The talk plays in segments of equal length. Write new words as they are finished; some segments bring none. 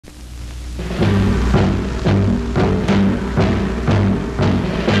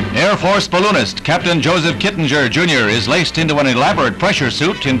Force balloonist Captain Joseph Kittinger, Jr. is laced into an elaborate pressure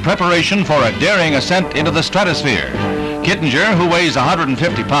suit in preparation for a daring ascent into the stratosphere. Kittinger, who weighs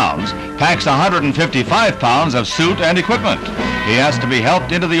 150 pounds, packs 155 pounds of suit and equipment. He has to be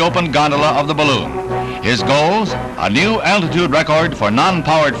helped into the open gondola of the balloon. His goals: a new altitude record for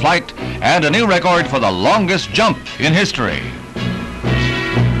non-powered flight and a new record for the longest jump in history.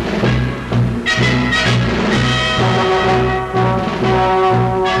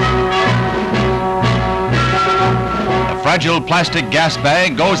 The fragile plastic gas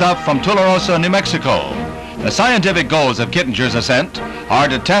bag goes up from Tularosa, New Mexico. The scientific goals of Kittinger's ascent are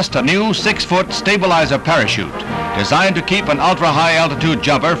to test a new 6-foot stabilizer parachute designed to keep an ultra-high altitude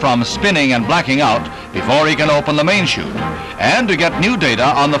jumper from spinning and blacking out before he can open the main chute, and to get new data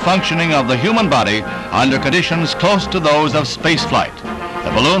on the functioning of the human body under conditions close to those of spaceflight.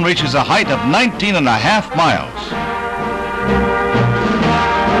 The balloon reaches a height of 19.5 miles.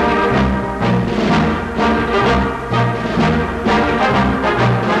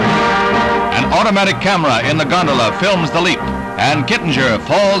 Automatic camera in the gondola films the leap, and Kittinger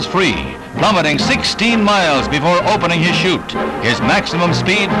falls free, plummeting 16 miles before opening his chute. His maximum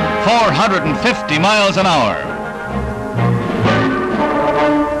speed, 450 miles an hour.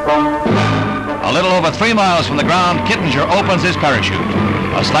 A little over 3 miles from the ground, Kittinger opens his parachute.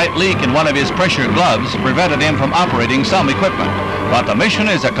 A slight leak in one of his pressure gloves prevented him from operating some equipment, but the mission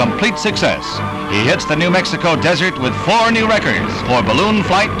is a complete success. He hits the New Mexico desert with 4 new records for balloon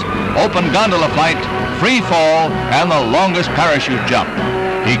flight, open gondola flight, free fall, and the longest parachute jump.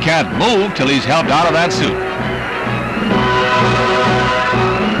 He can't move till he's helped out of that suit.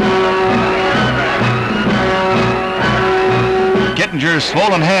 Kittinger's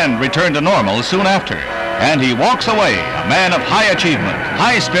swollen hand returned to normal soon after, and he walks away a man of high achievement,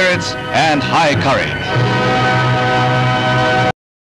 high spirits, and high courage.